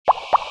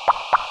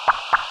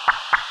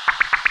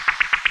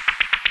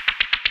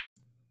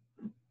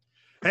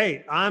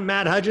Hey, I'm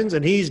Matt Hudgens,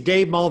 and he's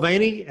Dave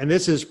Mulvaney, and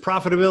this is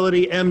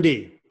Profitability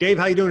MD. Dave,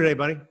 how you doing today,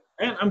 buddy?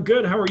 And I'm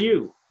good. How are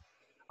you?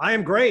 I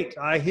am great.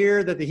 I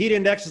hear that the heat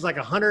index is like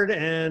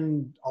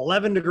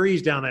 111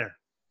 degrees down there.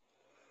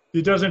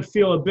 It doesn't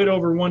feel a bit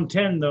over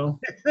 110, though.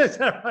 Is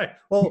that right?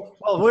 Well,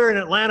 we're in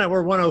Atlanta.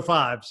 We're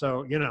 105,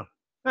 so you know.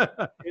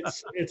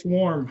 It's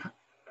warm,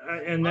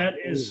 and that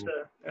is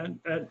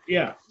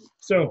yeah.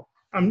 So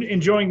I'm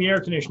enjoying the air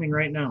conditioning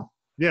right now.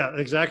 Yeah,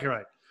 exactly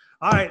right.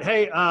 All right,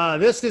 hey,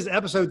 this is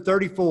episode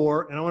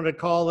 34, and I wanted to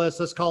call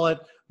this. Let's call it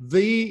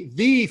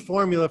the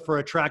formula for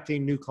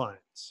attracting new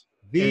clients.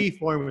 The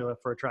formula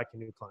for attracting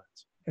new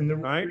clients. And the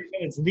reason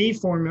it's the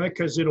formula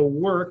because it'll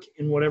work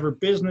in whatever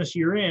business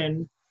you're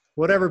in.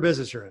 Whatever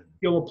business you're in.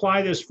 You'll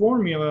apply this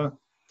formula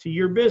to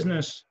your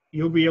business.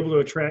 You'll be able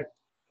to attract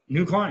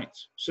new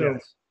clients. So,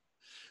 yes.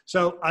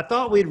 So I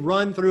thought we'd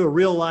run through a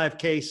real live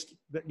case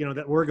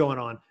that we're going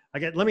on.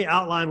 Let me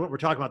outline what we're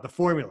talking about. The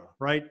formula,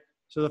 right?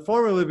 So the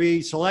formula would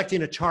be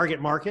selecting a target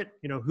market.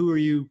 Who are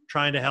you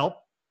trying to help?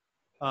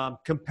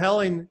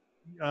 Compelling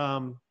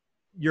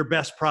your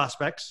best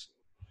prospects.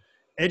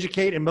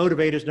 Educate and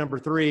motivate is number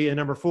 3, and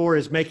number 4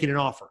 is making an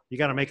offer. You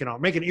got to make an offer,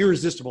 make an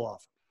irresistible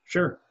offer.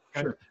 Sure.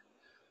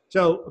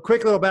 So a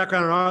quick little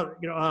background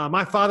on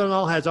my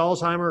father-in-law has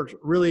Alzheimer's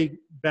really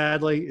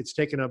badly. It's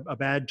taken a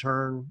bad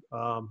turn.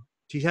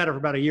 He's had it for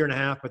about 1.5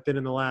 years, but then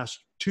in the last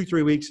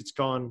 2-3 weeks, it's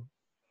gone.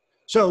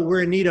 So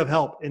we're in need of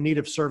help, in need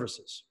of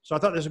services. So I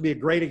thought this would be a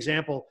great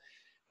example.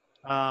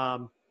 They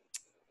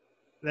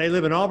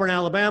live in Auburn,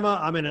 Alabama.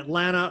 I'm in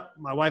Atlanta.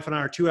 My wife and I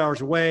are 2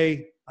 hours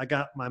away. I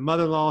got my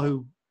mother-in-law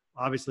who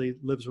obviously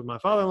lives with my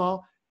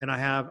father-in-law, and I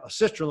have a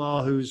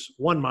sister-in-law who's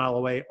 1 mile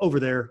away over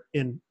there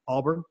in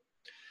Auburn.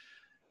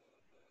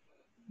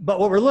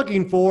 But what we're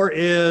looking for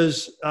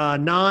is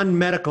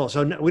non-medical.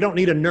 So we don't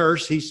need a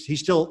nurse. He's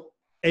still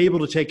able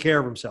to take care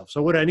of himself.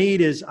 So what I need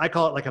is, I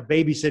call it like a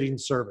babysitting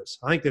service.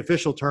 I think the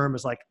official term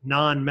is like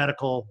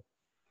non-medical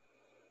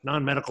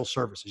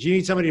services. You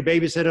need somebody to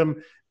babysit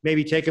him,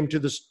 maybe take him to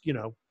the,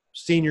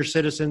 senior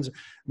citizens,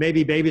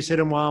 maybe babysit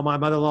him while my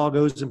mother-in-law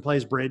goes and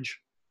plays bridge.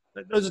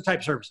 Those are the type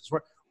of services.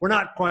 We're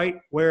not quite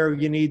where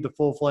you need the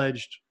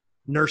full-fledged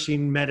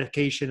nursing,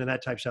 medication, and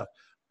that type of stuff.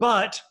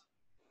 But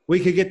we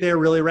could get there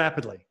really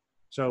rapidly.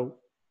 So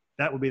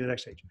that would be the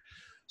next stage.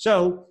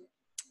 So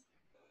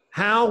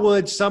how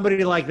would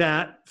somebody like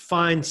that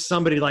find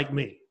somebody like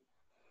me?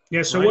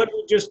 Yeah. So right?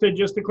 Just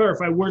to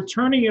clarify, we're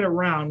turning it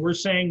around. We're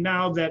saying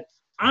now that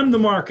I'm the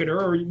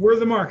marketer, or we're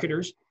the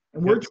marketers,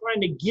 and we're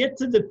trying to get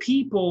to the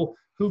people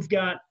who've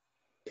got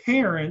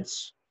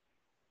parents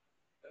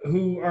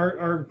who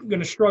are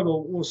going to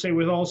struggle, we'll say,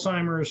 with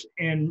Alzheimer's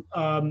and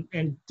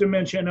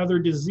dementia and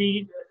other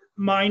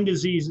mind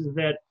diseases,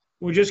 that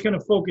we're just going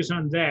to focus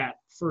on that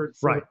for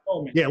right. the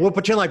moment. Yeah, we'll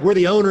pretend like we're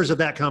the owners of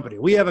that company.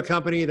 We have a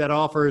company that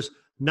offers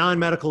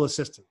non-medical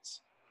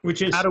assistance.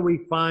 Which is, how do we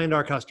find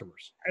our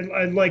customers?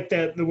 I like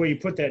that, the way you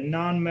put that,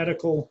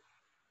 non-medical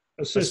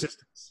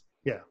assistance.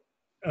 Yeah.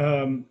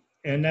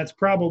 And that's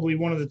probably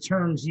one of the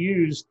terms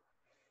used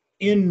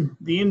in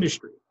the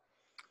industry.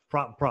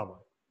 Probably.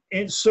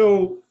 And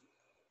so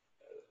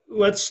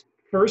let's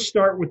first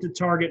start with the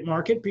target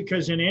market,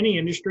 because in any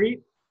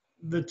industry,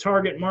 the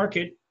target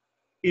market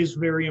is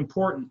very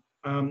important.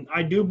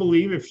 I do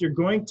believe if you're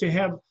going to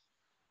have,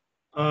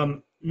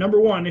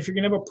 number one, if you're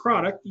going to have a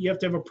product, you have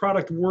to have a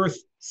product worth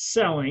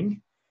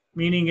selling,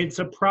 meaning it's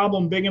a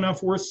problem big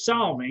enough worth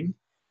solving.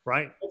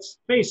 Right. Let's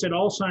face it,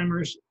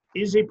 Alzheimer's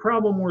is a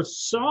problem worth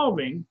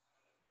solving,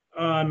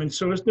 and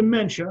so is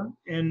dementia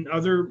and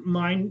other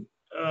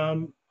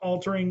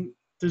mind-altering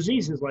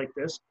diseases like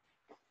this.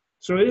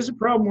 So it is a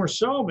problem worth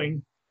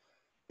solving,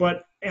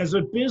 but as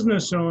a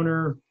business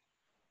owner,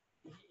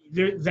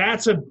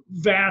 that's a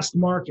vast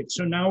market.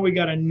 So now we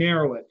got to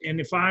narrow it.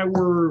 And if I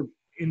were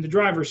in the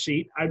driver's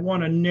seat, I'd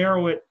want to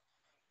narrow it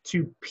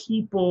to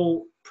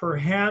people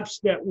perhaps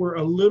that were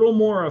a little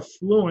more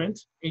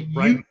affluent. And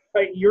right.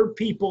 Your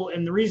people.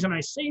 And the reason I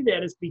say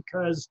that is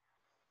because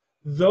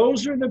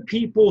those are the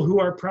people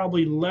who are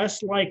probably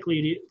less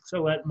likely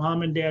to let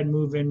mom and dad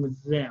move in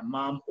with them,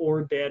 mom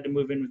or dad to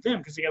move in with them,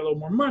 because they got a little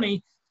more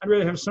money. I'd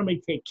rather have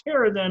somebody take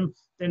care of them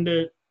than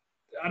to,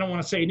 I don't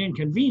want to say an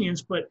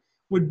inconvenience, but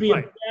would be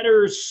right. a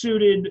better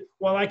suited,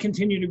 while I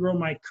continue to grow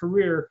my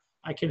career,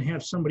 I can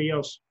have somebody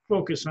else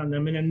focus on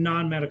them in a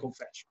non-medical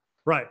fashion.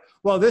 Right.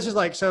 Well, this is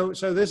like, so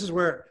this is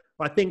where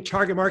I think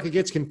target market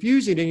gets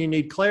confusing and you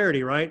need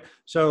clarity, right?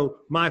 So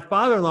my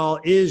father-in-law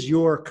is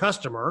your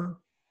customer,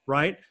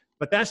 right?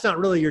 But that's not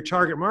really your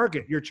target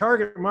market. Your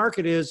target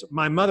market is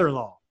my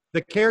mother-in-law,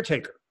 the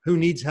caretaker who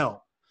needs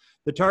help.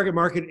 The target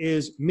market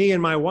is me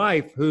and my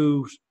wife,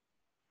 whose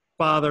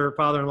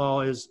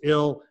father-in-law is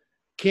ill,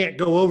 can't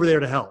go over there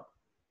to help.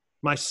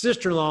 My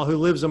sister-in-law, who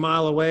lives a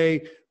mile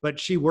away, but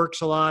she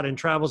works a lot and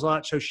travels a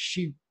lot, so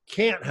she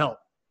can't help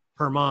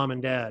her mom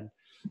and dad.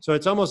 So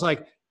it's almost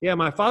like, yeah,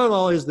 my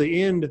father-in-law is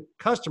the end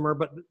customer,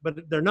 but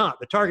they're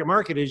not. The target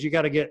market is, you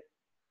got to get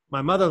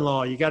my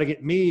mother-in-law, you got to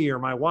get me or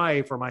my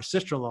wife or my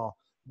sister-in-law.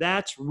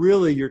 That's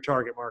really your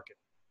target market.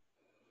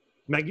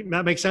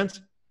 That makes sense?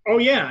 Oh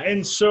yeah,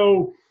 and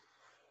so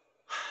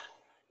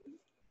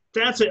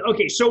that's it.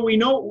 Okay, so we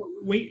know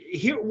we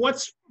here.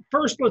 What's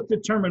first? Let's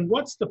determine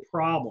what's the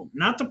problem.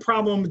 Not the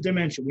problem of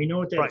dementia. We know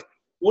what that Right. is.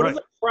 What are Right.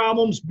 the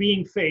problems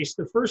being faced?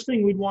 The first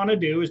thing we'd want to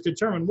do is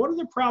determine what are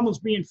the problems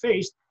being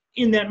faced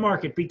in that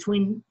market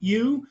between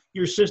you,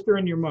 your sister,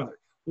 and your mother.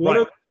 What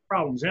Right. are the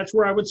problems? That's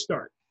where I would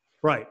start.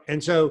 Right.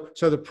 And so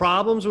the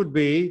problems would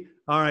be,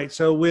 all right,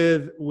 so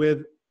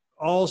with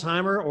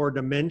Alzheimer or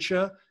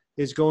dementia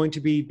is going to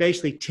be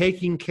basically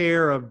taking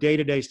care of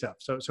day-to-day stuff.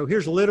 So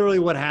here's literally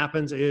what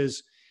happens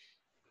is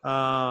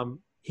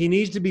he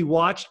needs to be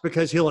watched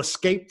because he'll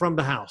escape from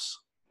the house.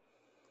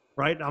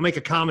 Right. I'll make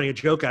a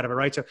joke out of it.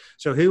 Right.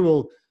 So he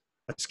will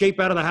escape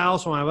out of the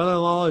house while my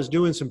mother-in-law is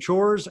doing some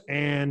chores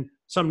and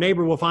some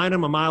neighbor will find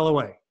him a mile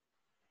away.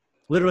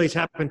 Literally, it's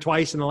happened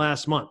twice in the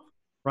last month.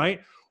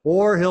 Right.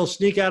 Or he'll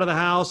sneak out of the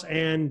house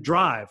and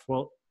drive.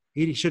 Well,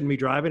 he shouldn't be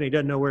driving. He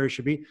doesn't know where he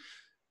should be.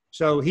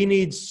 So he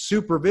needs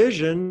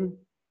supervision.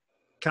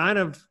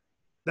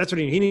 That's what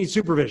he needs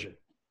supervision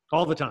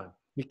all the time.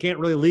 You can't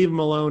really leave him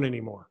alone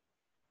anymore.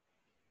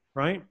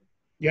 Right.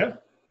 Yeah.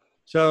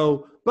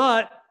 So,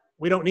 but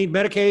we don't need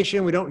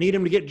medication. We don't need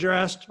him to get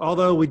dressed,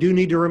 although we do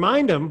need to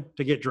remind him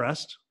to get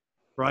dressed.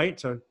 Right.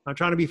 So I'm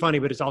trying to be funny,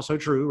 but it's also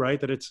true,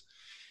 right? That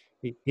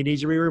he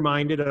needs to be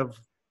reminded of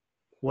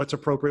what's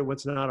appropriate,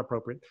 what's not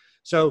appropriate.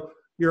 So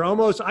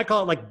I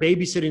call it like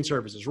babysitting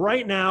services.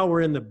 Right now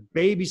we're in the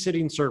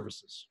babysitting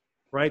services,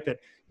 right? That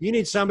you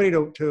need somebody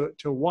to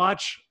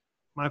watch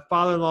my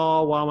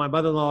father-in-law while my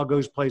mother-in-law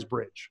plays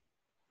bridge.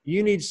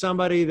 You need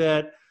somebody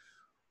that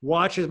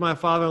watches my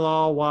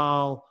father-in-law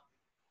while,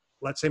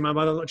 let's say my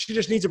mother-in-law, she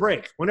just needs a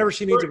break whenever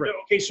she needs a break.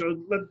 Okay, so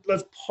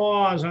let's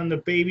pause on the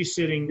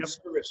babysitting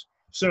service.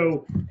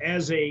 So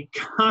as a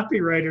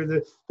copywriter,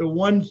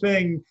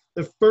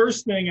 the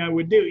first thing I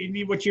would do, you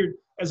need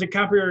as a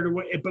copywriter,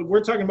 but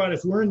we're talking about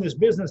if we're in this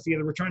business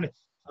together, we're trying to,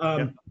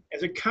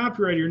 as a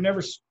copywriter, you're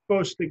never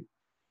supposed to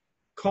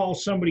call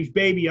somebody's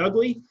baby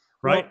ugly.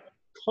 Right. Well,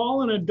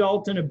 call an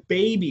adult and a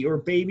baby or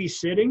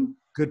babysitting.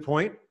 Good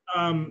point.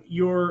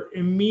 You're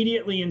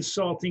immediately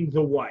insulting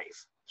the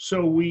wife.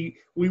 So we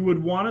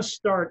would want to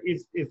start,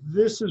 if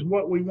this is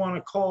what we want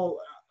to call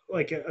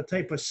like a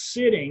type of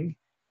sitting,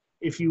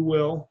 if you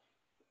will,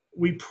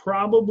 we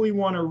probably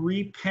want to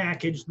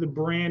repackage the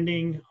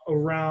branding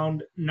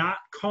around not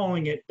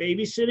calling it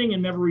babysitting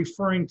and never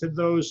referring to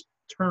those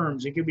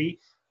terms. It could be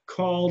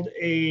called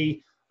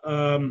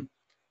an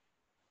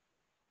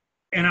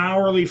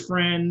hourly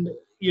friend.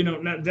 You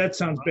know, that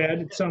sounds bad.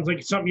 It sounds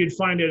like something you'd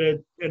find at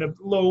a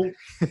low.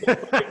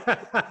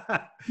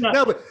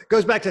 No, but it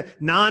goes back to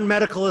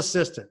non-medical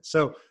assistant.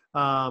 So,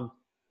 how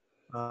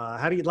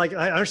do you like?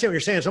 I understand what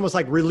you're saying. It's almost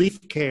like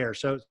relief care.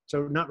 So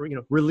not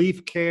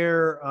relief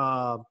care.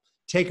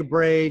 Take a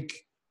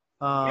break.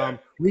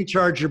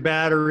 Recharge your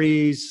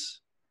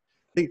batteries.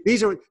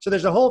 These are so.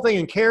 There's a whole thing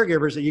in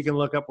caregivers that you can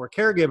look up where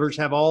caregivers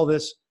have all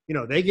this.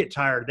 They get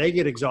tired, they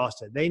get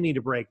exhausted, they need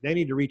a break, they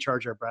need to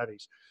recharge their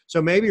batteries.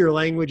 So maybe your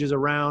language is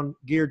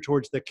geared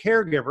towards the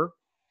caregiver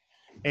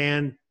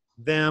and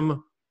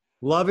them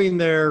loving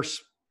their,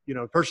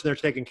 person they're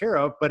taking care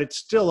of, but it's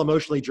still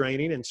emotionally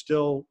draining and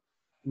still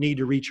need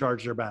to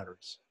recharge their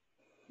batteries.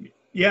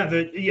 Yeah,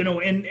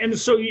 and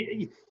so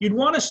you'd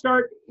want to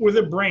start with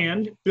a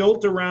brand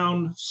built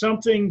around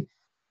something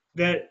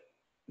that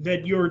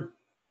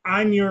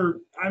I'm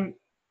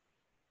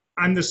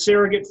the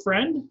surrogate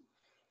friend.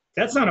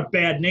 That's not a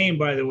bad name,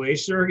 by the way,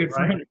 surrogate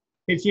friend.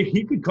 If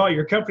you could call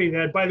your company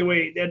that. By the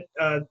way,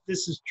 that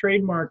this is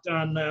trademarked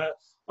on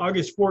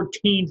August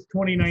 14th,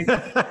 2019.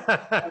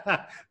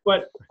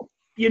 But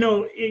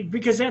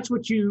because that's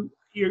what you're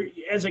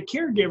as a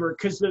caregiver,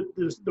 because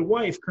the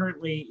wife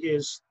currently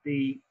is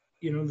the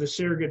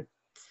surrogate,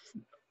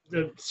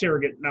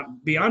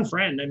 not beyond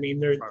friend. I mean,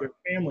 they're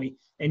family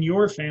and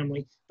your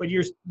family, but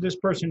this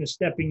person is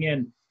stepping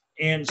in,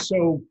 and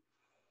so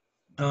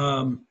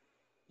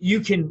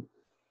you can.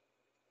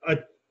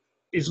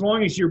 As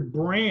long as your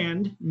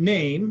brand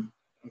name,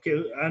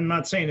 okay, I'm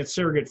not saying it's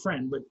surrogate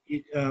friend, but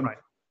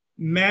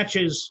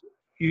matches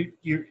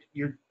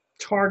your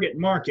target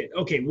market.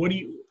 Okay, what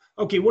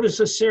is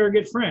a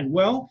surrogate friend?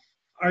 Well,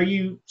 are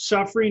you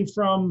suffering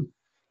from,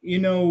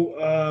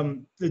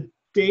 the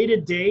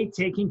day-to-day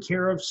taking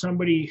care of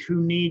somebody who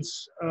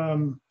needs,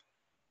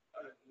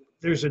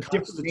 there's a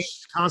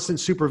constant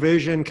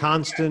supervision,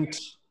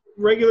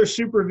 regular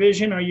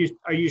supervision. Are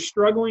you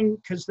struggling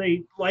because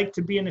they like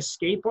to be an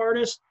escape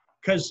artist?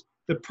 Because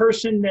the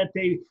person that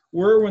they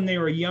were when they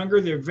were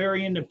younger, they're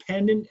very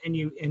independent, and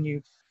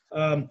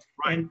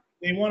and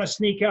they want to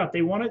sneak out.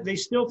 They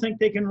still think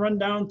they can run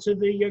down to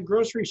the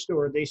grocery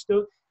store.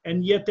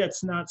 And yet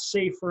that's not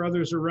safe for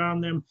others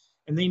around them,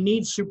 and they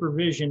need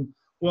supervision.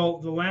 Well,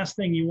 the last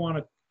thing you want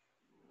to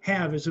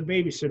have is a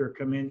babysitter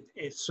come in.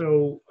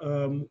 So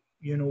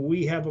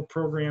we have a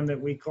program that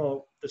we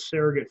call the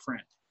surrogate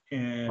friend,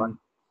 and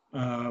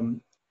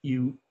I'm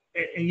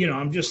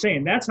just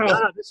saying that's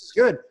how. This is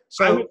good.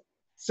 So I would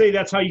say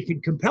that's how you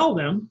can compel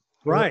them.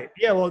 Right.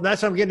 Yeah. Well,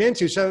 that's what I'm getting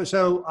into.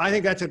 So I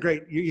think that's a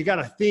great, you got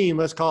a theme,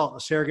 let's call it a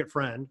surrogate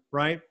friend,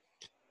 right?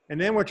 And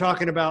then we're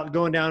talking about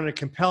going down and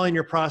compelling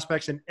your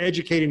prospects and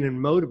educating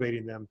and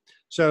motivating them.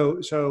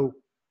 So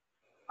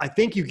I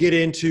think you get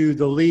into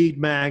the lead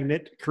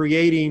magnet,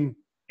 creating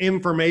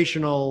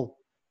informational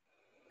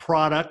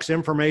products,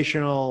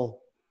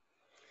 informational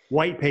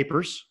white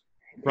papers,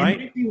 right? It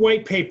might be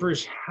white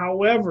papers.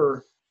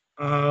 However,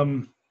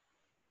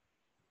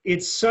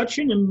 it's such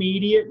an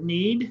immediate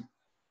need,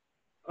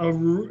 a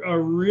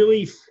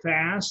really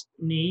fast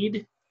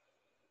need,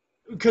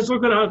 because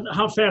look at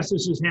how fast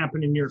this has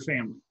happened in your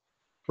family.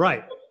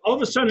 Right. All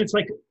of a sudden, it's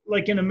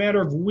like in a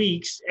matter of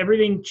weeks,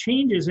 everything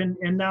changes, and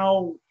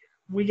now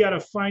we got to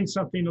find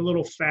something a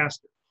little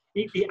faster.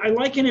 I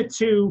liken it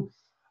to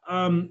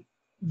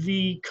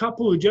the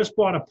couple who just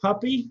bought a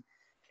puppy,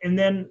 and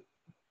then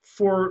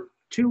for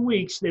 2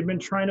 weeks they've been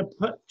trying to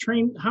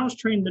house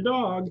train the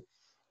dog,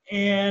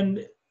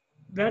 and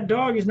that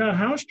dog is not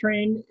house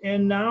trained,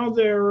 and now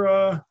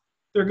they're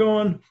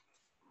going,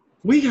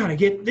 we got to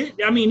get this.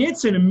 I mean,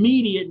 it's an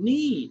immediate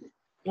need.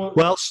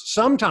 Well,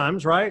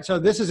 sometimes, right? So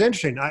this is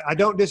interesting. I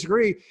don't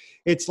disagree.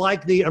 It's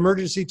like the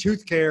emergency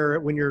tooth care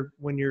when your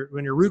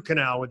root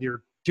canal with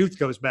your tooth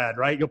goes bad,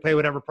 right? You'll pay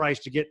whatever price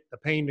to get the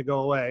pain to go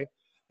away.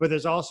 But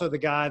there's also the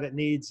guy that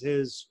needs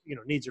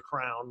needs a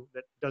crown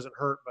that doesn't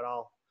hurt,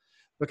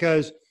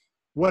 because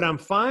what I'm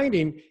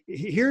finding,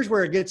 here's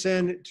where it gets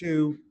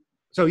into.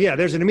 So yeah,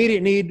 there's an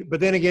immediate need,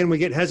 but then again, we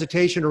get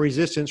hesitation or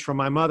resistance from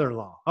my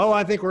mother-in-law. Oh,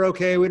 I think we're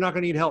okay. We're not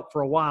going to need help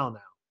for a while now.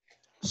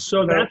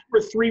 So that's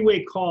where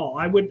three-way call.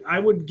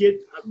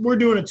 We're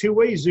doing a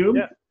two-way Zoom.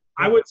 Yeah.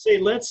 I would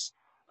say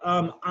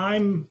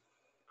I'm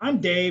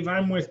Dave.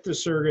 I'm with the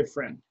surrogate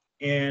friend.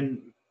 And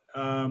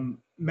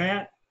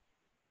Matt,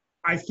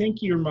 I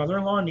think your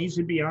mother-in-law needs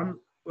to be on.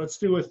 Let's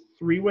do a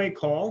three-way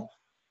call.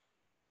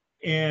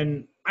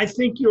 And I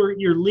think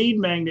your lead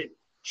magnet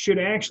should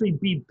actually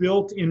be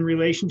built in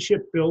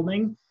relationship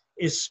building,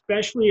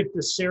 especially if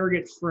the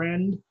surrogate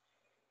friend,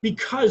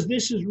 because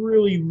this is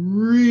really,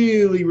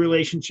 really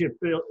relationship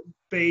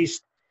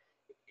based.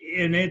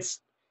 And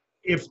it's,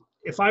 if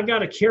I've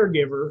got a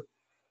caregiver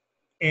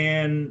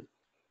and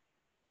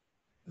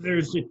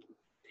there's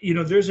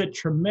a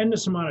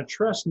tremendous amount of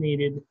trust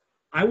needed,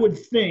 I would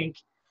think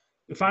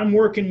if I'm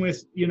working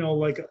with,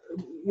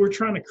 we're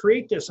trying to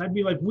create this, I'd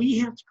be like, we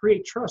have to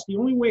create trust. The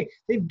only way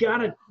it's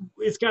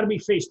got to be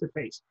face to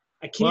face.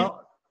 I can't.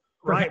 Well,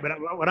 right. But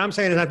what I'm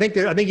saying is I think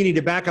you need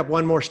to back up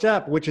one more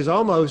step, which is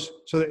almost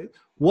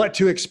what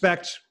to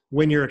expect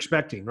when you're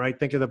expecting, right?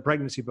 Think of the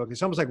pregnancy book.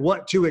 It's almost like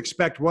what to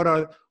expect.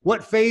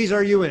 What phase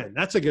are you in?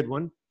 That's a good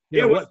one.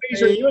 What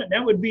phase are you in?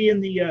 That would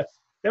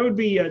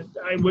be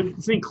I would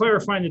think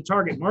clarifying the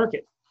target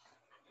market.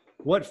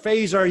 What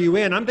phase are you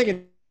in? I'm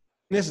thinking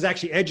this is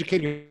actually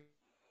educating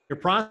your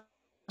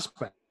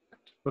prospect,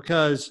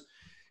 because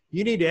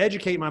you need to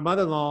educate my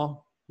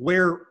mother-in-law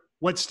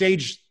what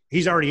stage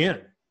he's already in.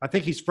 I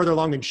think he's further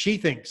along than she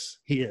thinks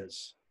he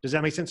is. Does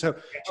that make sense? So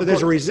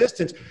there's a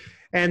resistance.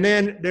 And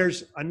then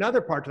there's another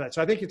part to that.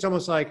 So I think it's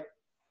almost like,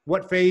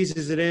 what phase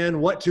is it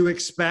in? What to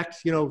expect,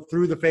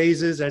 through the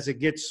phases as it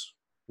gets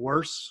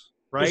worse,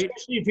 right?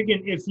 Especially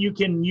if you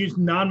can use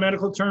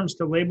non-medical terms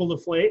to label the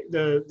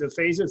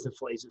phases,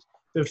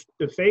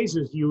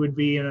 you would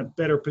be in a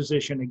better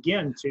position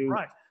again to.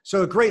 Right.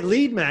 So a great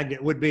lead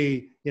magnet would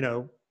be,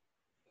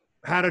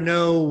 how to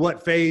know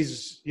what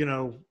phase,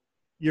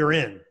 you're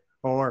in.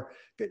 Or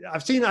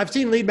I've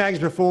seen lead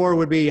magnets before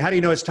would be, how do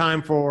you know it's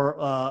time for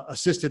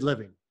assisted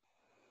living,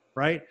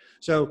 right?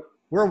 So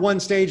we're one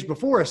stage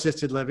before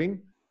assisted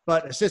living,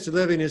 but assisted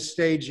living is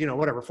stage,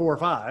 4 or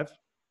 5,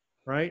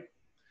 right?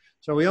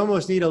 So we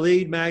almost need a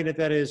lead magnet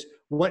that is,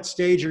 what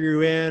stage are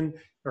you in?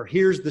 Or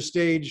here's the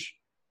stage,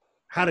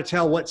 how to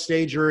tell what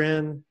stage you're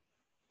in,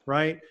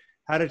 right?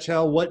 How to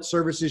tell what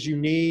services you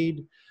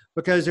need.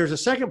 Because there's a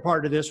second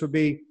part to this would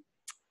be,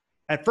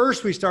 at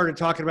first we started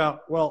talking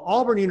about, well,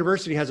 Auburn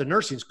University has a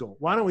nursing school.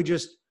 Why don't we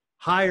just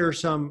hire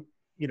some,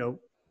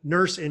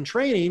 nurse in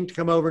training to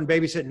come over and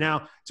babysit?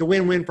 Now it's a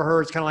win-win for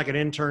her. It's kind of like an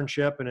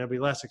internship and it'll be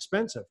less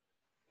expensive.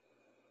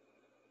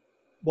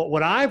 But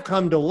what I've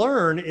come to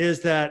learn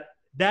is that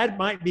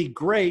might be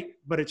great,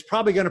 but it's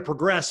probably going to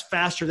progress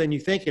faster than you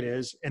think it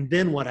is. And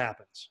then what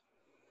happens?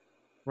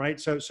 Right?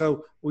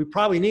 So we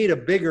probably need a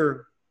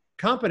bigger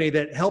company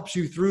that helps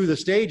you through the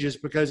stages,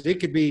 because it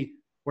could be,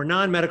 we're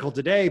non-medical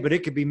today, but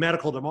it could be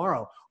medical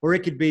tomorrow, or it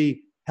could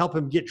be help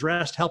him get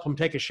dressed, help him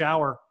take a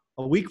shower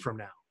a week from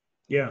now.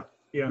 Yeah.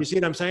 Yeah. You see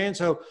what I'm saying?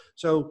 So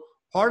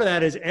part of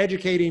that is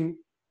educating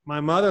my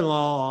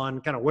mother-in-law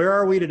on kind of where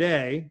are we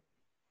today,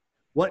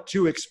 what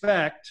to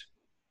expect.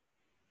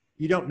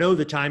 You don't know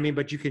the timing,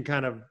 but you can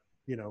kind of,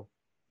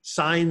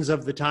 signs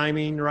of the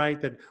timing,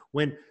 right? That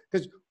when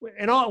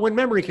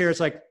memory care, it's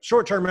like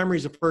short-term memory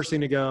is the first thing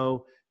to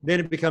go. Then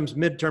it becomes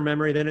mid-term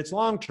memory. Then it's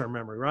long-term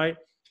memory, right?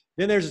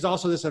 Then there's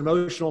also this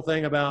emotional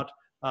thing about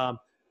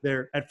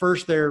at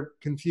first they're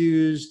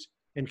confused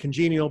and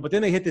congenial, but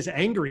then they hit this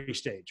angry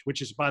stage,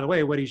 which is, by the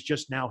way, what he's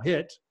just now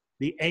hit.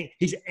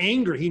 He's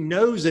angry. He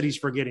knows that he's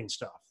forgetting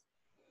stuff.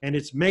 and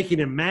it's making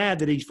him mad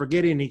that he's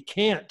forgetting he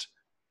can't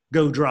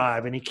go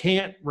drive and he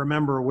can't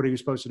remember what he was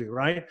supposed to do,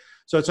 right?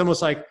 So it's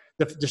almost like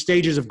the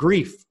stages of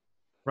grief,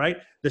 right?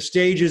 The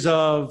stages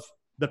of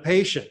the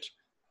patient,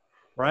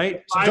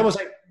 right? So it's almost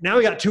like now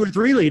we got 2 or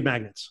 3 lead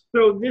magnets.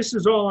 So this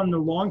is all on the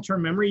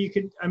long-term memory.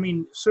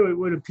 So it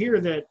would appear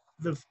that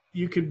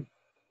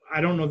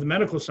I don't know the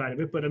medical side of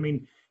it, but I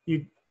mean,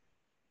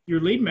 your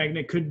lead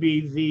magnet could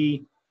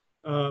be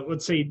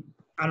let's say,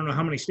 I don't know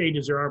how many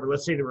stages there are, but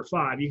let's say there were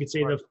 5. You could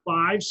say the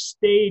 5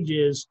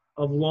 stages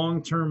of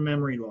long-term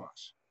memory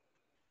loss.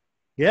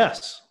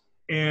 Yes.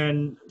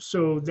 And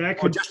so that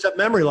could just a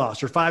memory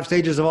loss or 5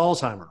 stages of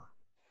Alzheimer.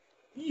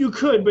 You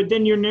could, but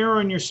then you're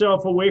narrowing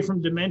yourself away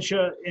from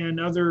dementia and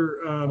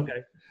other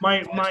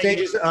my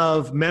stages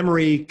of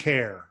memory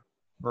care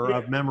or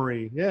of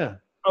memory. Yeah.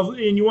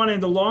 And you want to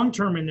end the long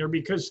term in there,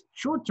 because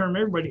short term,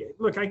 everybody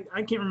look. I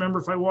can't remember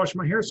if I wash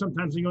my hair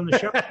sometimes and go in the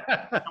shower.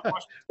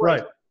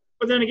 Right.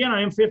 But then again,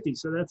 I am 50,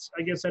 so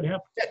I guess that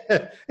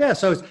happens. Yeah.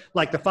 So it's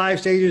like the 5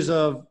 stages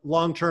of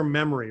long-term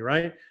memory,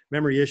 right?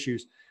 Memory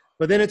issues.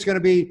 But then it's going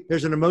to be,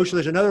 there's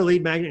another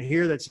lead magnet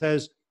here that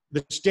says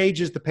the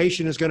stages the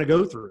patient is going to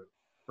go through,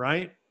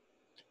 right?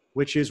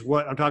 Which is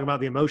what I'm talking about,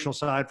 the emotional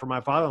side for my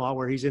father-in-law,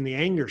 where he's in the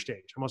anger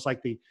stage, almost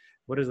like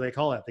what do they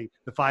call it?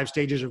 The 5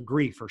 stages of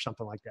grief or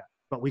something like that.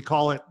 But we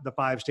call it the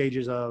 5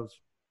 stages of,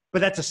 but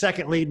that's a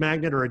second lead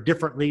magnet or a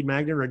different lead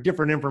magnet or a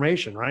different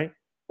information, right?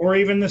 Or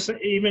even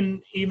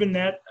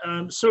that.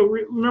 So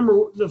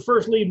remember, the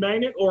first lead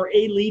magnet or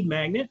a lead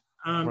magnet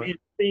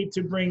is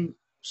to bring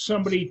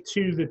somebody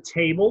to the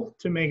table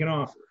to make an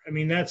offer. I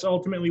mean, that's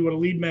ultimately what a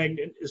lead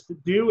magnet is to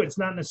do. It's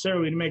not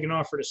necessarily to make an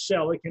offer to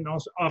sell. It can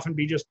also often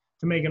be just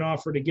to make an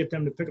offer to get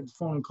them to pick up the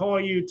phone and call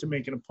you, to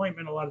make an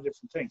appointment, a lot of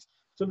different things.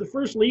 So the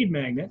first lead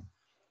magnet,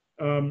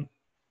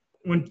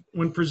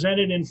 when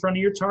presented in front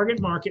of your target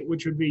market,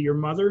 which would be your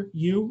mother,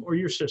 you, or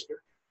your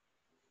sister,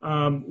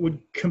 would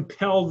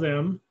compel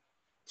them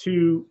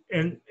to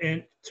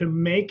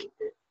make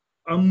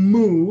a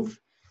move.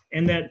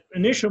 And that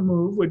initial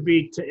move would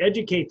be to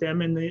educate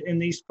them in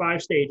these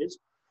 5 stages,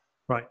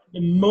 right?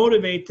 And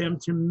motivate them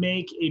to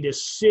make a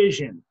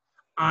decision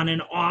on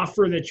an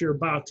offer that you're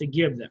about to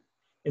give them.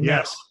 And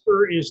that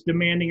offer is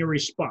demanding a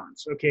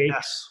response. Okay.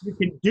 Yes. You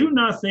can do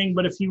nothing,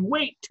 but if you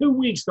wait 2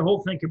 weeks, the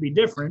whole thing could be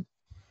different.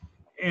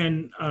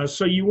 And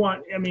so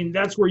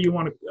that's where you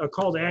want a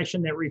call to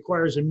action that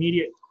requires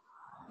immediate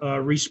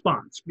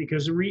response,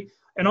 because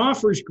an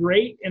offer is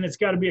great, and it's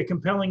got to be a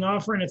compelling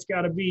offer, and it's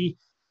got to be,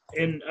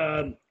 and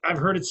I've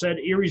heard it said,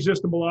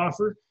 irresistible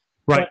offer.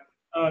 Right.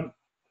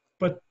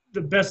 But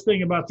the best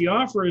thing about the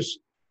offer is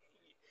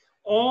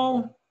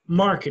all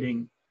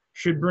marketing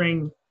should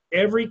bring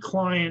every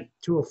client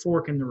to a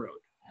fork in the road.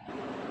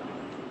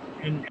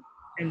 And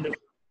the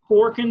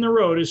fork in the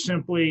road is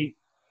simply,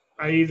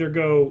 I either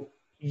go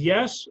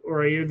yes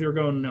or I either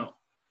go no.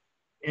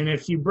 And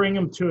if you bring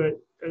them to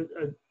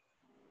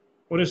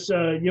what does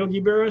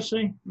Yogi Berra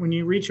say? When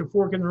you reach a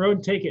fork in the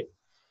road, take it.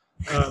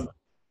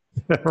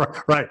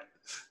 Right.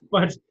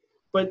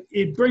 But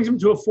it brings them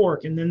to a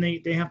fork, and then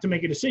they have to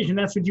make a decision.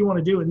 That's what you want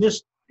to do. And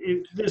this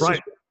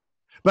right.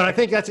 But I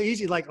think that's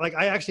easy. Like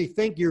I actually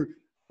think you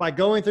and I are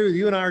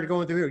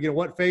going through here,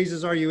 what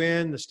phases are you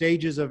in, the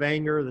stages of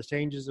anger, the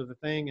stages of the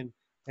thing,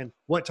 and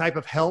what type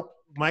of help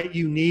might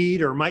you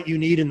need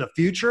in the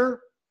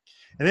future.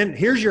 And then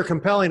here's your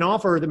compelling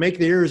offer that make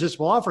the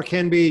irresistible offer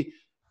can be,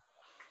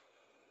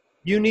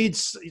 you need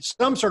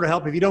some sort of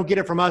help. If you don't get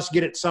it from us,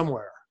 get it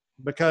somewhere,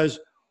 because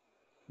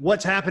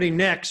what's happening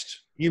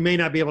next, you may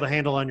not be able to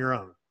handle on your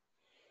own.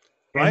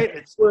 Right.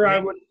 It's where I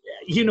would,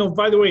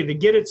 by the way, the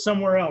get it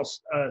somewhere else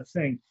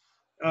thing.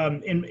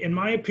 In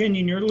my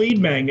opinion, your lead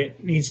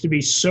magnet needs to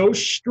be so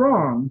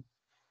strong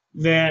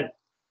that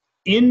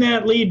in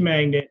that lead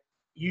magnet,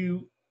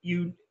 you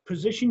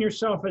position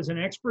yourself as an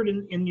expert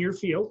in your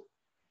field,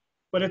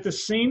 but at the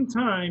same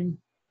time,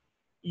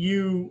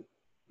 you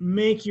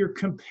make your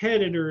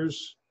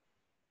competitors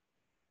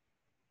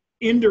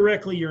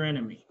indirectly your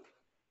enemy.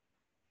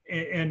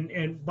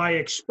 And by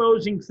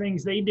exposing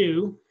things they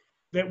do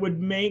that would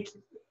make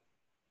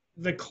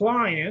the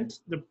client,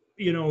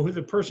 who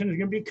the person who's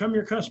going to become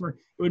your customer,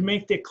 it would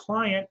make the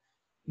client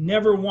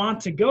never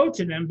want to go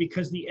to them,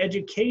 because the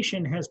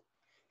education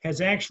has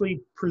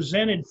actually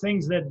presented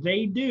things that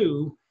they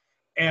do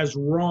as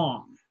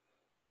wrong.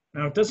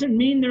 Now, it doesn't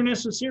mean they're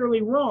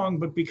necessarily wrong,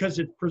 but because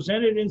it's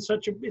presented in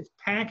it's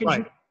packaged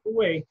in a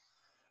way.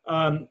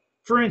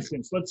 For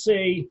instance, let's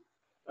say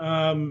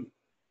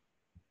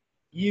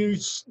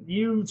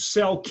you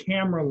sell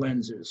camera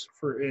lenses,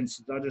 for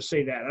instance. I'll just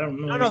say that. I don't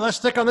know. No, let's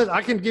stick on this.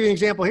 I can give you an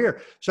example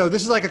here. So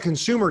this is like a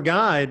consumer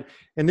guide,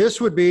 and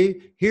this would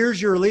be,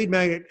 here's your lead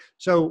magnet.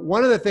 So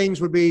one of the things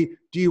would be,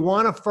 do you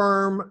want a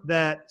firm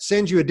that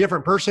sends you a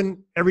different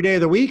person every day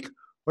of the week?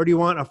 Or do you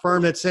want a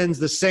firm that sends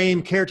the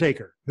same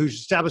caretaker who's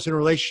establishing a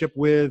relationship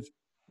with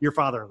your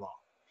father-in-law?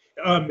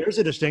 There's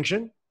a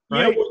distinction,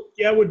 right?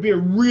 Yeah, it would be a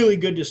really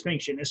good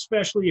distinction,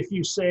 especially if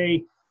you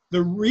say,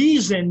 the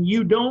reason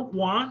you don't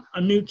want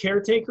a new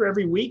caretaker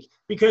every week,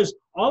 because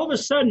all of a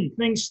sudden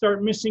things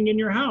start missing in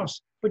your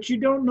house, but you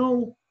don't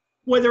know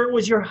whether it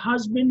was your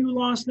husband who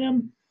lost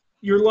them,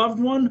 your loved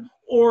one,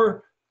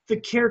 or the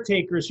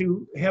caretakers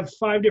who have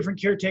 5 different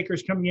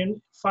caretakers coming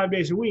in 5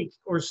 days a week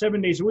or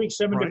 7 days a week,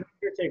 7 Right. different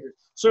caretakers.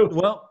 So,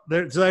 Well,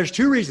 there's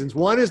 2 reasons.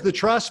 One is the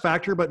trust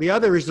factor, but the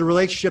other is the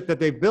relationship that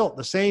they've built.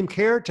 The same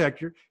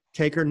caretaker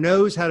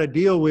knows how to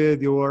deal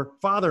with your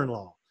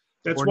father-in-law,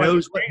 that's or why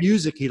knows what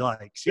music he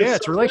likes. Yeah, it's a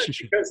so good,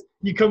 relationship.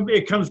 because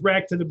it comes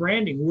back to the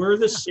branding. We're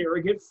the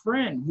surrogate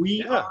friend.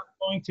 We Yeah. are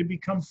going to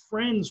become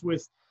friends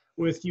with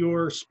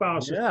your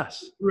spouse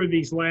Yes. through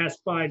these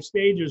last 5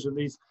 stages or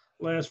these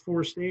last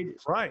 4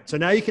 stages. Right. So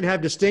now you can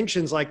have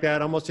distinctions like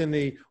that, almost in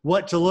the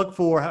what to look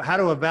for, how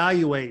to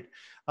evaluate.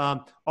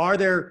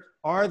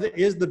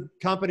 Is the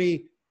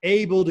company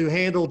able to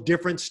handle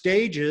different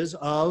stages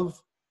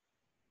of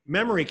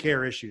memory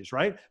care issues,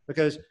 right?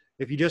 Because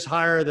if you just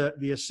hire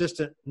the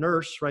assistant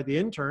nurse, right, the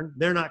intern,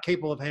 they're not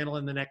capable of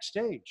handling the next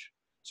stage.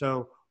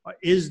 So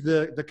is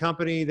the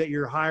company that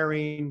you're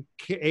hiring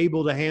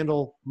able to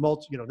handle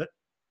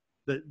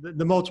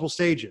the multiple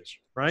stages,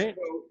 right?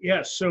 So,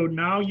 yes. So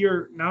now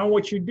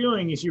what you're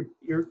doing is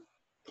you're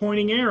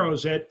pointing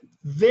arrows at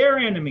their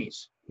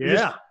enemies. This is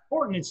Yeah.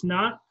 important.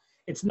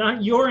 It's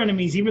not your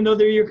enemies, even though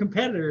they're your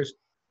competitors.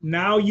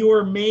 Now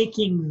you're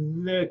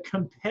making the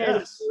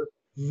competitor,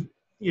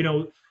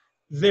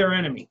 their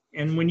enemy.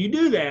 And when you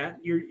do that,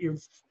 you're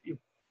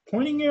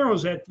pointing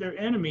arrows at their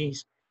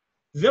enemies.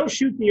 They'll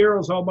shoot the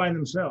arrows all by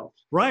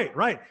themselves. Right.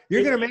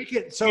 You're going to make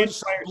it so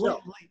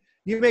blatantly.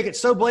 You make it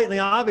so blatantly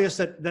obvious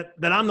that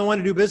I'm the one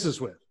to do business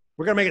with.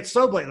 We're going to make it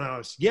so blatantly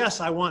obvious. Yes,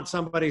 I want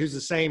somebody who's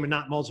the same and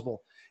not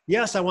multiple.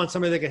 Yes, I want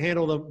somebody that can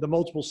handle the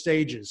multiple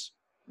stages,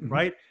 Mm-hmm.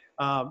 right?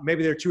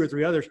 Maybe there are 2 or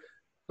 3 others,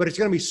 but it's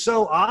going to be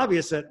so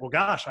obvious that, well,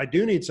 gosh, I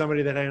do need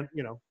somebody that,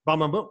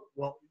 boom.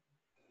 Well,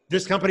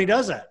 this company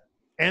does that.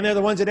 And they're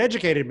the ones that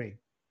educated me.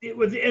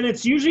 And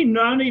it's usually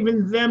not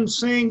even them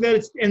saying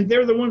that and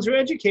they're the ones who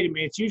educated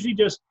me. It's usually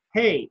just,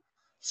 hey,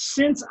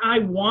 since I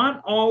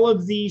want all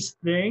of these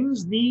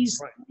things,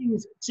 Right.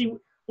 things, see,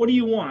 what do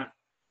you want?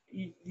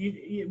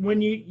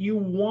 When you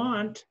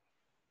want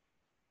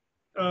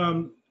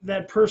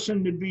that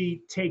person to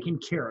be taken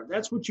care of,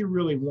 that's what you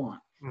really want.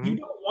 Mm-hmm. You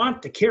don't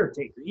want the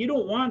caretaker. You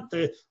don't want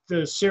the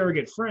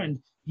surrogate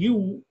friend.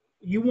 You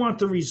want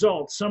the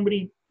results.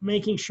 Somebody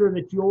making sure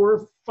that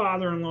your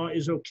father-in-law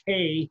is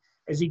okay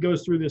as he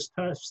goes through this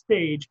tough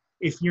stage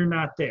if you're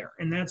not there.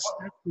 And that's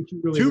what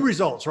you really 2 want.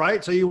 results,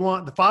 right? So you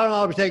want the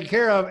father-in-law to be taken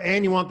care of,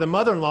 and you want the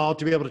mother-in-law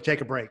to be able to take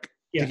a break,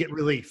 Yeah. to get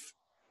relief.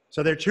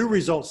 So there are 2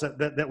 results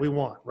that we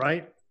want,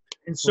 right?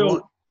 And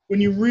so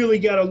when you really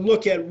got to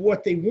look at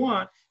what they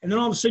want, and then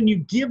all of a sudden you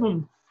give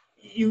them,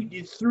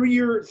 through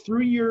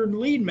your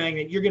lead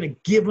magnet, you're going to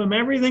give them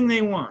everything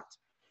they want.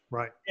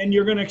 Right. And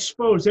you're going to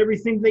expose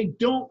everything they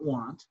don't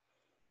want.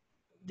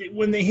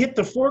 When they hit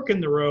the fork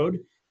in the road,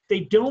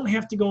 they don't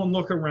have to go and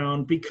look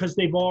around because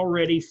they've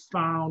already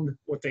found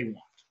what they want.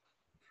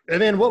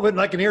 And then what would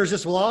like an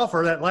irresistible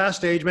offer, that last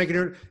stage,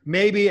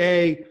 maybe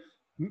an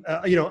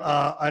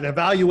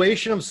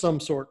evaluation of some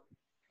sort,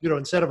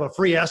 instead of a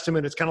free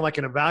estimate, it's kind of like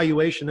an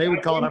evaluation. They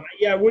would call it.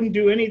 I wouldn't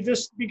do any of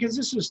this because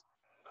this is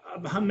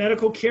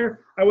medical care.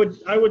 I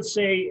would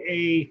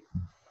say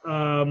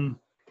a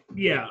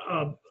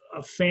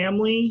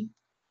family,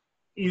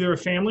 either a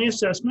family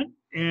assessment.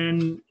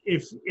 And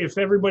if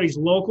everybody's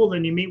local,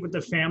 then you meet with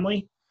the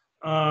family,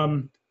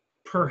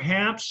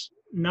 perhaps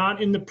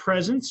not in the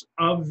presence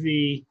of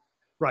the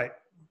Right.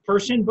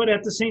 person, but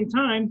at the same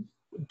time,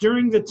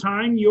 during the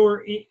time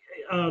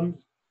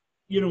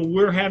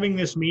we're having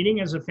this meeting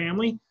as a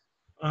family,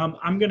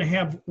 I'm going to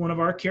have one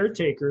of our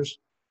caretakers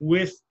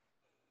with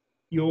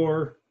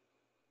your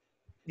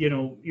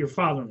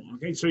father-in-law.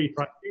 Okay. So you're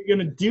going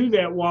to do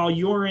that while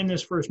you're in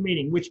this first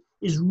meeting, which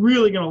is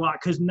really going to lock.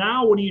 Because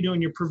now what are you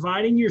doing? You're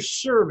providing your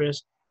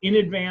service in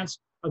advance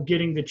of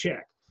getting the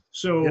check.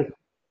 So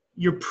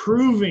you're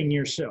proving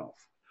yourself.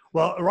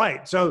 Well,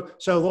 right. So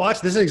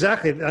watch, this is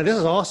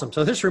awesome.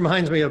 So this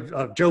reminds me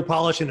of Joe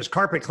Polish and his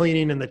carpet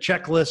cleaning and the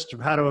checklist of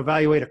how to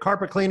evaluate a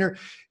carpet cleaner.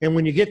 And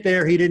when you get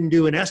there, he didn't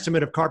do an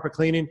estimate of carpet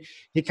cleaning.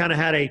 He kind of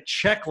had a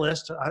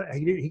checklist.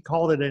 He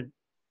called it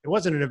it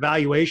wasn't an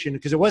evaluation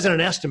because it wasn't an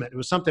estimate. It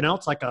was something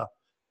else, like a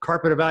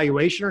carpet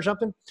evaluation or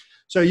something.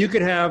 So you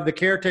could have the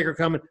caretaker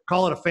come and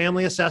call it a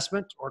family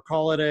assessment or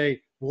call it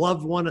a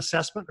loved one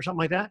assessment or something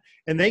like that.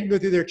 And they can go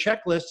through their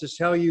checklist to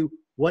tell you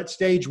what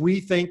stage we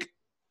think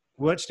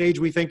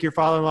your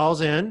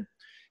father-in-law's in.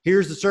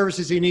 Here's the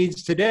services he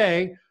needs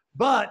today,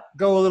 but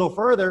go a little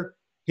further.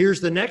 Here's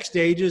the next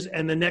stages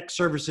and the next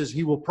services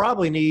he will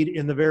probably need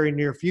in the very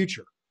near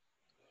future,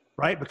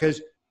 right?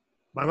 Because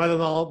my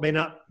mother-in-law may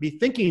not be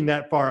thinking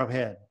that far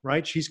ahead,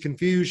 right? She's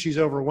confused. She's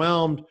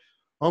overwhelmed.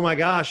 Oh my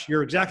gosh,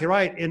 you're exactly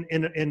right.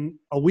 In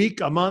a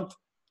week, a month,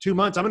 2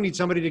 months, I'm gonna need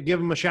somebody to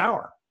give him a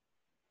shower.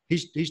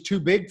 He's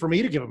too big for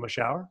me to give him a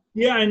shower.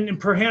 Yeah, and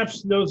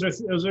perhaps those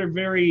are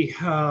very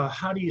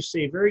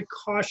very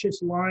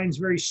cautious lines,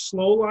 very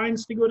slow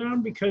lines to go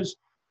down, because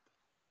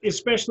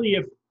especially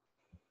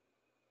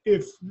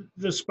if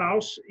the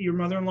spouse, your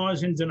mother-in-law,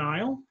 is in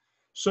denial.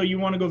 So you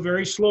want to go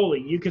very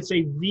slowly. You could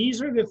say,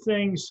 these are the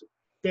things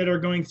that are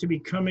going to be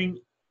coming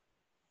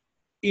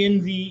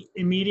in the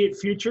immediate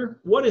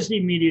future. What is the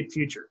immediate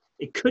future?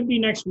 It could be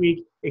next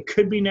week. It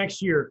could be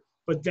next year,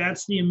 but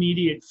that's the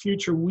immediate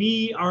future.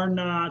 We are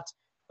not,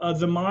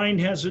 the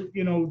mind has,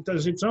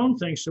 does its own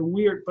thing. So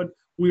we are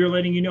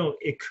letting you know,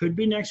 it could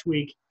be next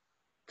week,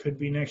 could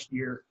be next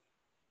year,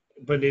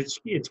 but it's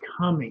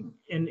coming.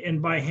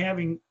 And by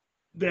having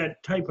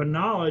that type of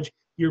knowledge,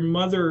 your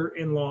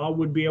mother-in-law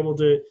would be able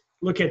to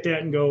look at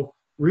that and go,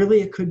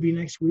 really, it could be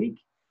next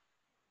week?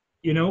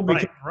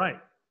 Because right.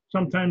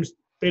 sometimes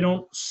they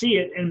don't see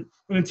it, and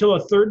until a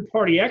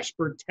third-party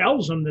expert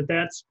tells them that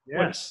that's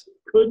what it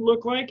could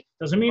look like,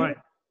 doesn't mean it,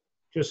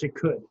 just it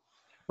could.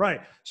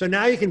 Right. So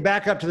now you can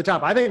back up to the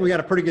top. I think we got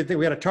a pretty good thing.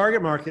 We got a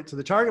target market. So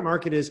the target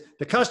market is,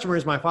 the customer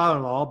is my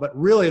father-in-law, but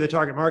really the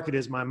target market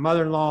is my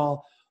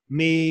mother-in-law,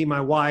 me,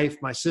 my wife,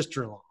 my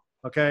sister-in-law.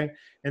 Okay.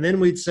 And then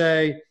we'd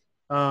say,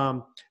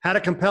 how to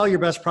compel your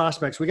best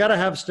prospects. We got to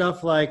have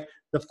stuff like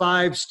the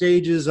 5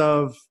 stages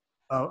of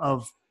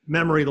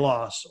memory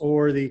loss,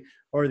 or the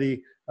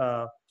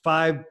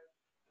 5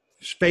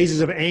 phases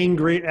of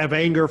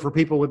anger for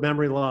people with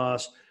memory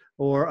loss,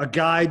 or a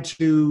guide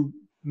to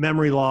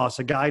memory loss,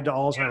 a guide to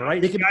Alzheimer's,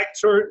 right? A guide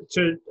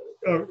to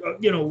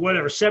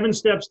whatever, 7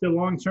 steps to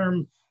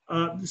long-term,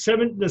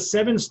 the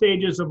 7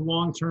 stages of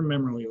long-term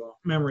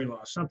memory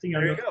loss, something.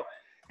 There you go.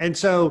 And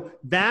so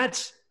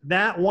that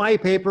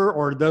white paper,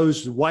 or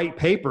those white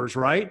papers,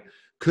 right,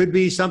 could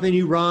be something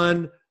you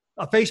run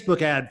a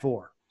Facebook ad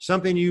for,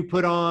 something you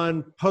put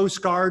on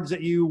postcards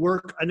that you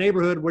work a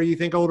neighborhood where you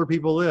think older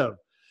people live,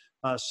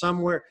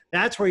 somewhere.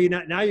 That's where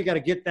now you got to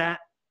get that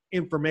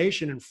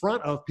information in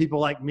front of people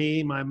like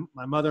me, my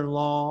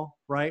mother-in-law,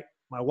 right,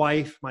 my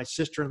wife, my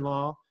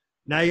sister-in-law.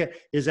 Now,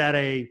 is that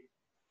a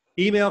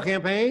email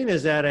campaign?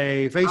 Is that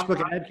a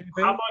Facebook ad campaign?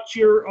 How about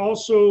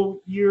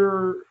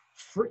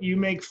you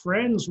make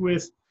friends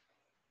with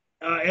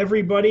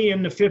everybody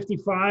in the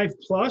 55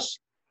 plus,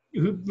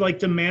 who, like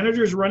the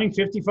managers running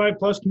 55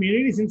 plus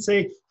communities, and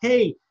say,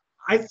 hey,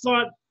 I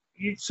thought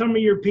some of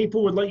your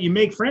people would let you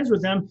make friends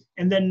with them.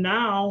 And then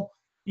now,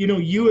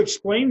 you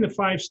explain the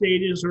 5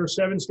 stages or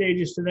 7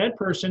 stages to that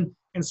person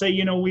and say,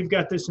 we've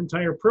got this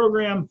entire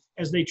program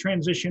as they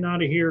transition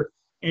out of here,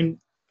 and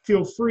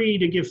feel free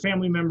to give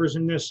family members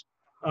in this,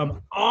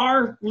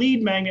 our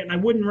lead magnet. And I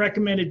wouldn't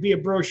recommend it be a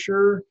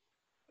brochure.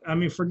 I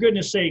mean, for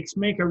goodness sakes,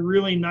 make a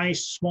really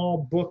nice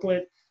small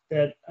booklet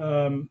that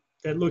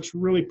looks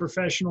really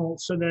professional,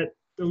 so that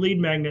the lead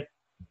magnet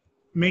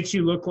makes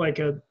you look like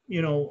a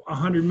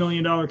 $100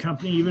 million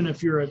company, even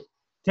if you're a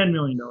 $10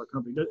 million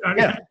company.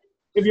 Yeah.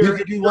 If you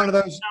could do one of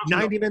those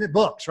 90-minute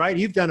books, right?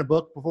 You've done a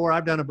book before.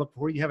 I've done a book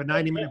before. You have a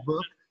 90-minute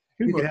book.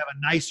 You could have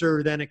a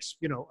nicer than, a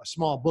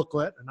small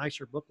booklet, a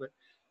nicer booklet.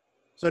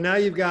 So now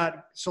you've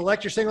got,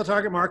 select your single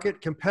target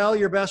market, compel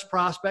your best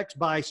prospects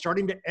by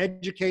starting to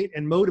educate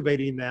and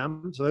motivating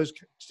them. So those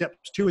steps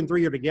 2 and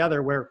 3 are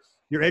together, where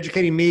you're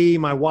educating me,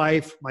 my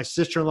wife, my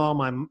sister-in-law,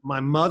 my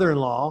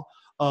mother-in-law,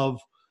 of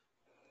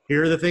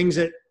here are the things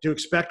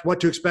what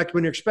to expect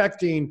when you're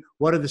expecting,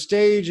 what are the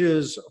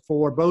stages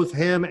for both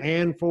him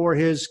and for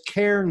his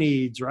care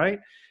needs, right?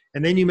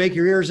 And then you make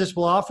your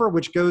irresistible offer,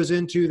 which goes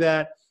into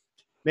that.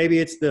 Maybe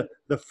it's the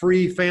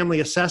free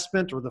family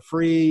assessment or the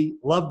free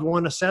loved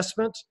one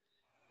assessment.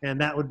 And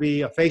that would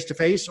be a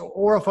face-to-face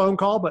or a phone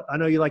call, but I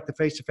know you like the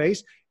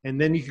face-to-face. And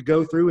then you could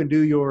go through and do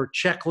your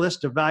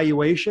checklist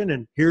evaluation,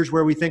 and here's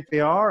where we think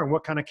they are and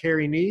what kind of care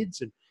he needs.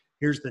 And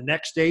here's the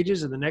next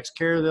stages and the next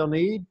care they'll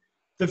need.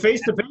 The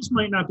face-to-face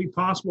might not be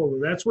possible.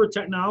 That's where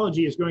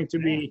technology is going to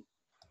be.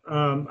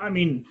 I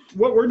mean,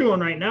 what we're doing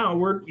right now,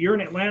 you're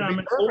in Atlanta. I'm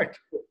in perfect.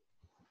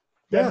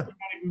 That might not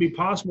even be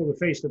possible to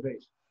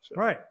face-to-face. So.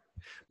 Right.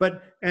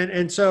 But,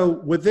 and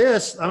so with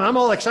this, I'm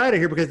all excited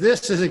here,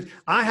 because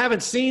I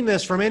haven't seen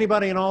this from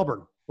anybody in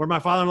Auburn, where my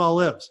father-in-law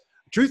lives.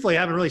 Truthfully,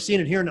 I haven't really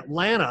seen it here in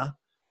Atlanta.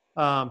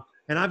 And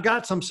I've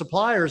got some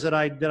suppliers that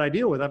I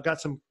deal with. I've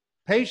got some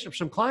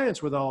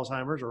clients with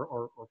Alzheimer's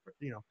or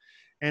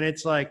and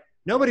it's like,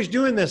 nobody's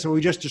doing this that we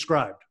just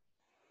described.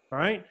 All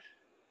right.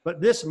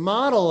 But this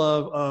model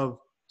of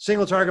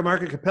single target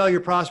market, compel your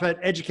prospect,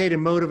 educate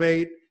and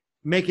motivate,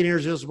 make an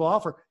irresistible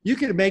offer. You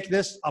could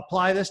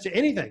apply this to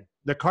anything.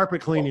 The carpet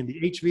cleaning, the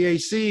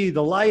HVAC,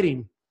 the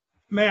lighting.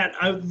 Matt,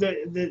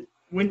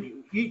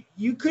 when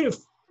you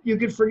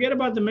could forget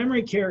about the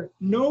memory care.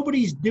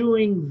 Nobody's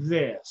doing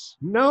this.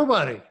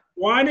 Nobody.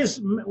 Why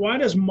does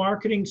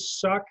marketing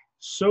suck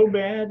so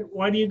bad?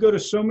 Why do you go to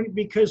so many?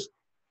 Because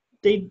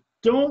they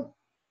don't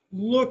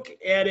look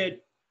at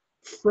it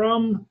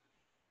from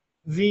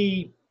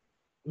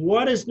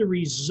what is the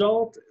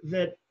result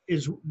that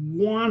is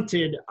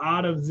wanted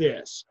out of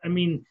this. I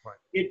mean, right.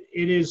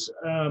 It is.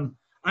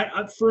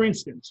 For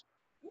instance,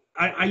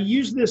 I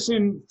use this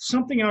in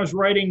something I was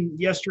writing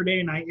yesterday,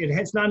 and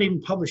it's not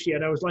even published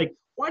yet. I was like,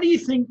 why do you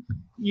think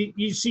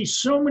you see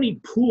so many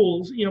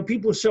pools?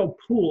 People sell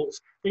pools.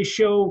 They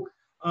show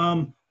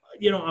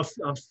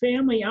a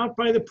family out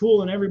by the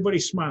pool and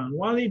everybody's smiling.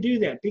 Why do they do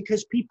that?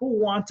 Because people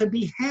want to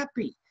be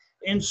happy.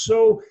 And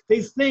so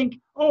they think,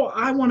 oh,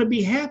 I want to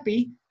be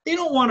happy. They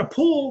don't want a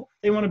pool.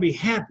 They want to be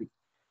happy.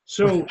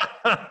 So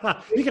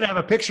you can have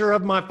a picture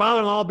of my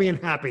father-in-law being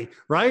happy,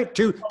 right?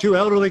 Two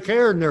elderly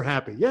care and they're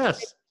happy.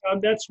 Yes.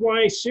 That's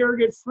why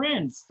surrogate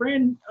friend,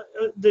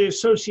 the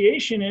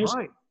association is,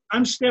 right.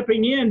 I'm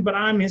stepping in, but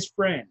I'm his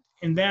friend.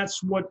 And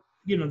that's what,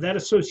 that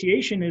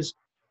association is.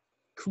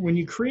 When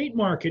you create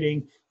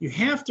marketing, you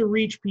have to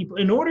reach people.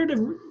 In order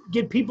to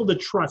get people to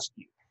trust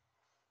you,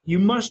 you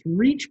must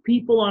reach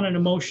people on an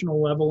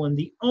emotional level. And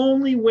the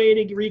only way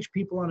to reach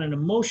people on an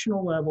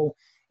emotional level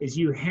is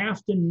you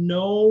have to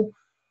know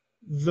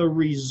the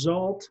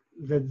result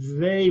that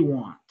they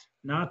want.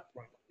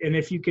 And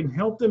if you can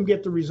help them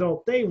get the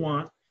result they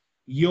want,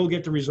 you'll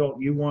get the result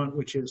you want,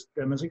 which is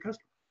them as a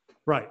customer.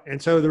 Right. And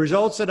so the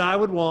results that I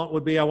would want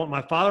would be, I want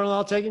my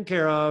father-in-law taken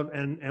care of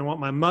and want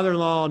my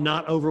mother-in-law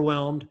not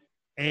overwhelmed.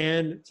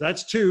 And so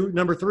that's 2.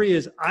 Number 3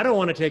 is I don't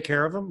want to take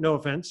care of them. No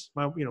offense.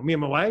 Me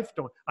and my wife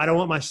I don't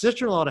want my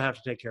sister-in-law to have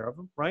to take care of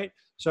them. Right.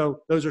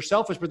 So those are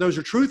selfish, but those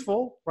are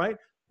truthful. Right.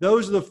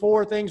 Those are the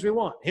 4 things we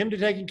want. Him to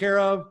taken care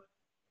of,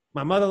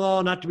 my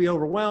mother-in-law not to be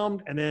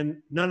overwhelmed, and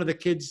then none of the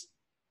kids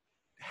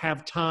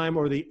have time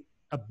or the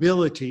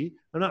ability.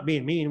 I'm not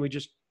being mean.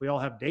 We all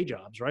have day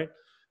jobs, right?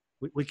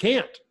 We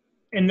can't.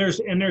 And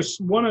there's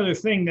one other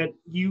thing that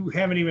you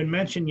haven't even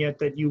mentioned yet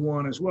that you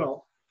want as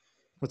well.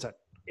 What's that?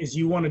 Is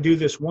you want to do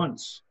this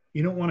once.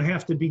 You don't want to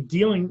have to be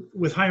dealing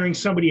with hiring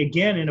somebody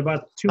again in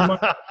about 2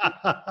 months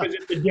because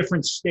it's a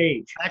different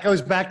stage. That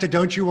goes back to,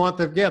 don't you want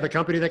the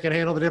company that can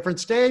handle the different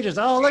stages?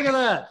 Oh, look at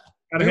that.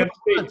 You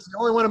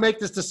only want to make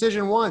this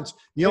decision once.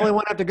 You only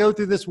want to have to go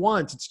through this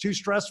once. It's too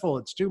stressful.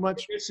 It's too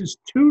much. This is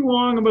too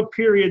long of a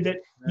period that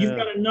you've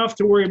got enough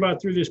to worry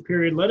about through this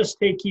period. Let us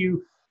take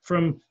you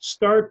from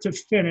start to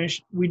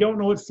finish. We don't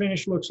know what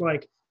finish looks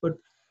like, but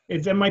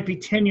that might be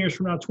 10 years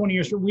from now, 20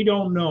 years from now. We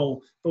don't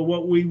know. But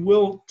what we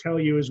will tell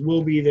you is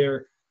we'll be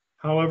there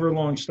however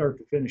long start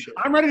to finish it.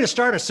 I'm ready to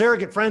start a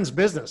surrogate friends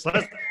business.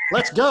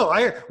 Let's go.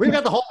 We've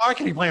got the whole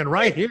marketing plan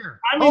right here.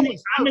 I'm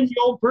in the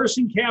old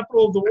person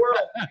capital of the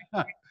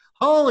world.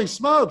 Holy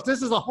smokes.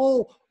 This is a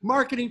whole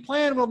marketing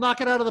plan. We'll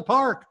knock it out of the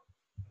park.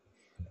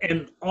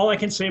 And all I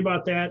can say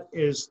about that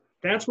is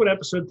that's what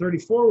episode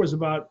 34 was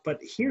about. But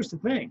here's the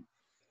thing.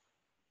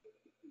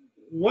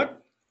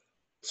 What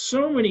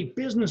so many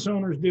business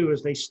owners do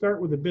is they start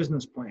with a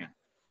business plan.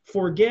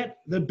 Forget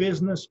the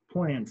business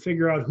plan.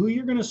 Figure out who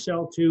you're going to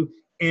sell to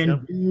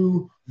and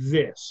do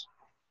this.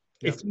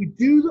 Yep. If you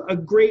do a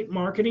great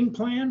marketing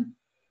plan,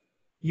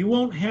 you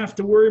won't have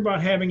to worry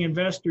about having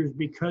investors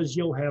because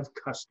you'll have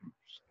customers.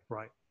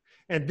 Right.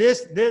 And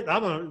this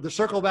I'm going to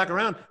circle back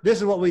around. This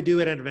is what we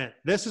do at an event.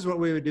 This is what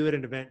we would do at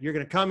an event. You're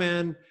going to come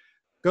in,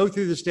 go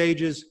through the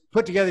stages,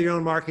 put together your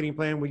own marketing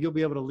plan where you'll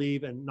be able to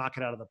leave and knock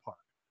it out of the park.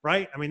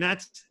 Right. I mean,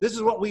 this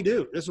is what we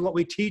do. This is what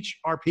we teach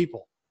our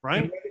people.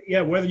 Right.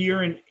 Whether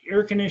you're in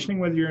air conditioning,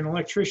 whether you're an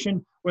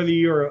electrician, whether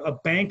you're a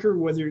banker,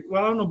 I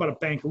don't know about a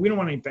banker. We don't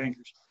want any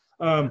bankers.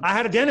 I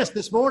had a dentist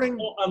this morning.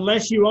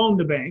 Unless you own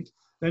the bank,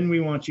 then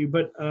we want you.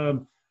 But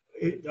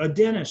a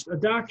dentist, a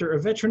doctor,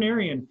 a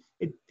veterinarian,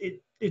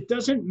 it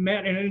doesn't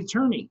matter. An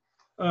attorney.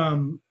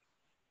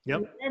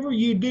 Whatever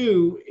you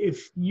do,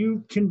 if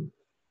you can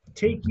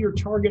take your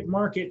target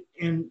market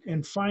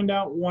and find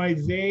out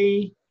what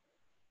they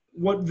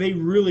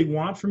really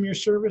want from your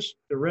service,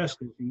 the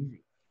rest is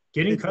easy.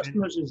 Getting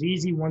customers is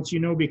easy once you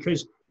know,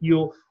 because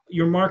your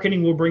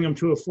marketing will bring them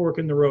to a fork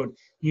in the road.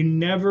 You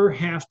never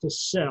have to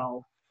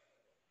sell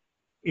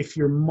if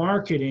your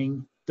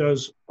marketing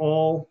does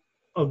all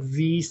of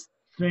these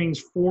things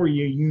for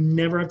you. You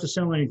never have to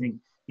sell anything.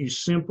 You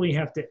simply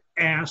have to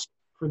ask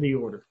for the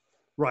order.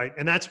 Right.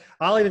 And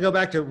I'll even go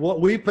back to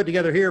what we put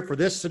together here for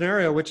this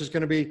scenario, which is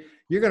going to be,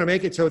 you're going to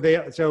make it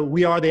so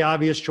we are the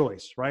obvious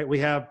choice, right?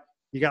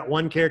 You got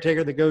one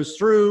caretaker that goes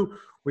through.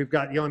 We've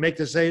got, you only make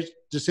the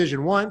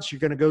decision once. You're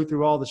going to go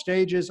through all the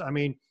stages. I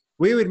mean,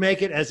 we would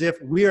make it as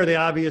if we are the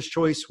obvious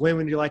choice. When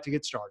would you like to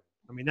get started?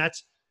 I mean,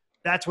 that's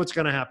what's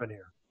going to happen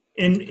here.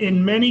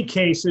 In many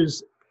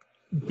cases,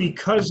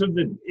 because of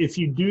if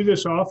you do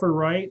this offer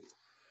right,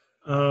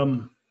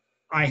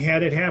 I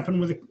had it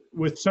happen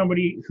with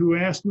somebody who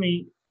asked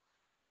me,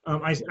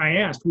 I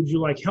asked, would you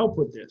like help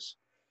with this?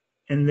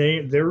 And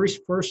their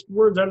first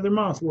words out of their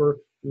mouth were,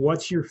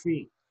 what's your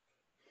fee?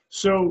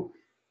 So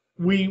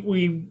we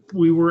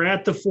were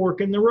at the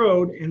fork in the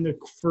road, and the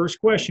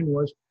first question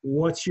was,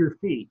 what's your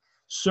fee?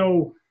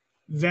 So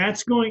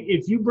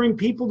if you bring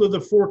people to the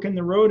fork in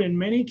the road, in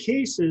many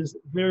cases,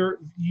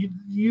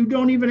 you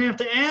don't even have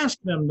to ask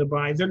them to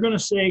buy. They're going to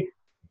say,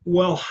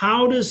 well,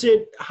 how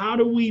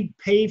do we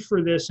pay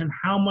for this, and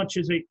how much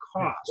does it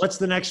cost? What's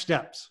the next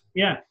steps?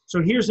 Yeah.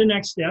 So here's the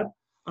next step.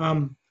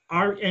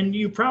 And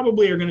you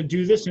probably are going to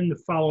do this in the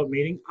follow-up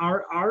meeting.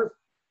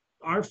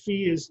 Our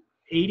fee is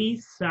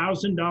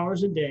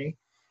 $80,000 a day,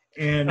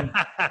 and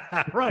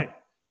right.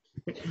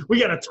 We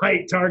got a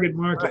tight target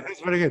market.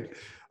 That's pretty good.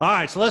 All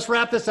right, so let's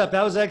wrap this up.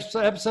 That was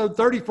episode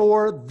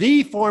 34,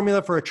 the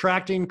formula for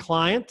attracting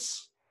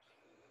clients.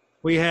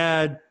 We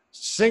had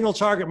single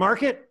target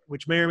market,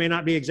 which may or may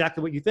not be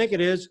exactly what you think it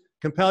is.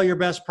 Compel your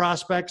best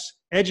prospects,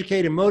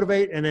 educate and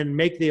motivate, and then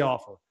make the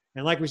offer.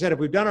 And like we said, if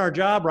we've done our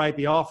job right,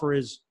 the offer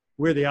is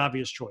we're the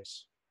obvious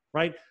choice,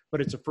 right?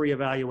 But it's a free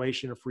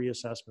evaluation, a free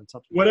assessment,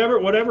 something.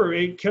 Whatever.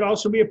 It could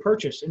also be a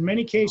purchase. In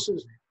many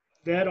cases,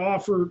 that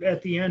offer at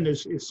the end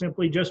is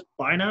simply just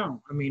buy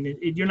now. I mean,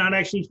 you're not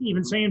actually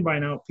even saying buy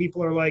now.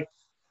 People are like,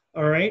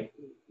 all right.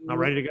 I'm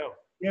ready to go.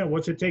 Yeah,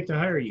 what's it take to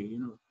hire you? You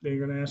know, they're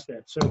going to ask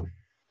that. So,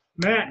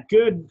 Matt,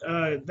 good.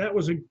 That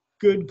was a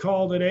good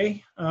call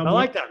today. I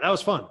like that. That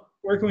was fun.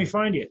 Where can we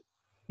find you?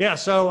 Yeah,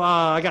 so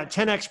I got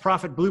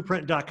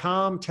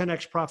 10xprofitblueprint.com,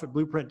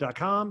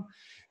 10xprofitblueprint.com,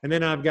 and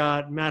then I've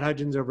got Matt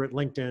Hudgens over at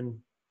LinkedIn.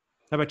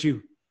 How about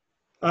you?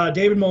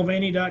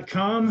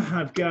 DavidMulvaney.com.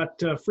 I've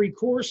got a free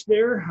course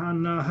there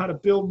on how to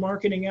build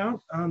marketing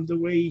out the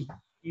way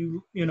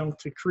you know,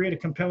 to create a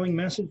compelling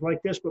message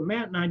like this. But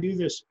Matt and I do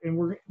this,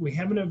 and we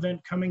have an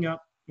event coming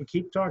up. We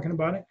keep talking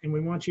about it, and we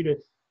want you to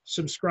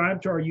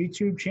subscribe to our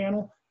YouTube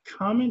channel.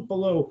 Comment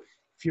below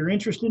if you're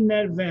interested in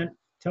that event.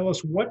 Tell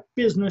us what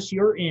business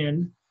you're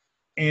in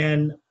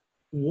and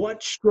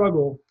what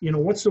struggle, you know,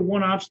 what's the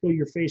one obstacle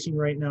you're facing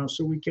right now,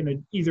 so we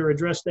can either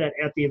address that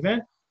at the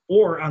event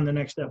or on the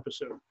next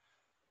episode.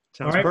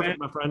 Sounds perfect, Matt.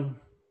 My friend.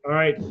 All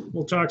right.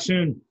 We'll talk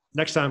soon.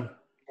 Next time.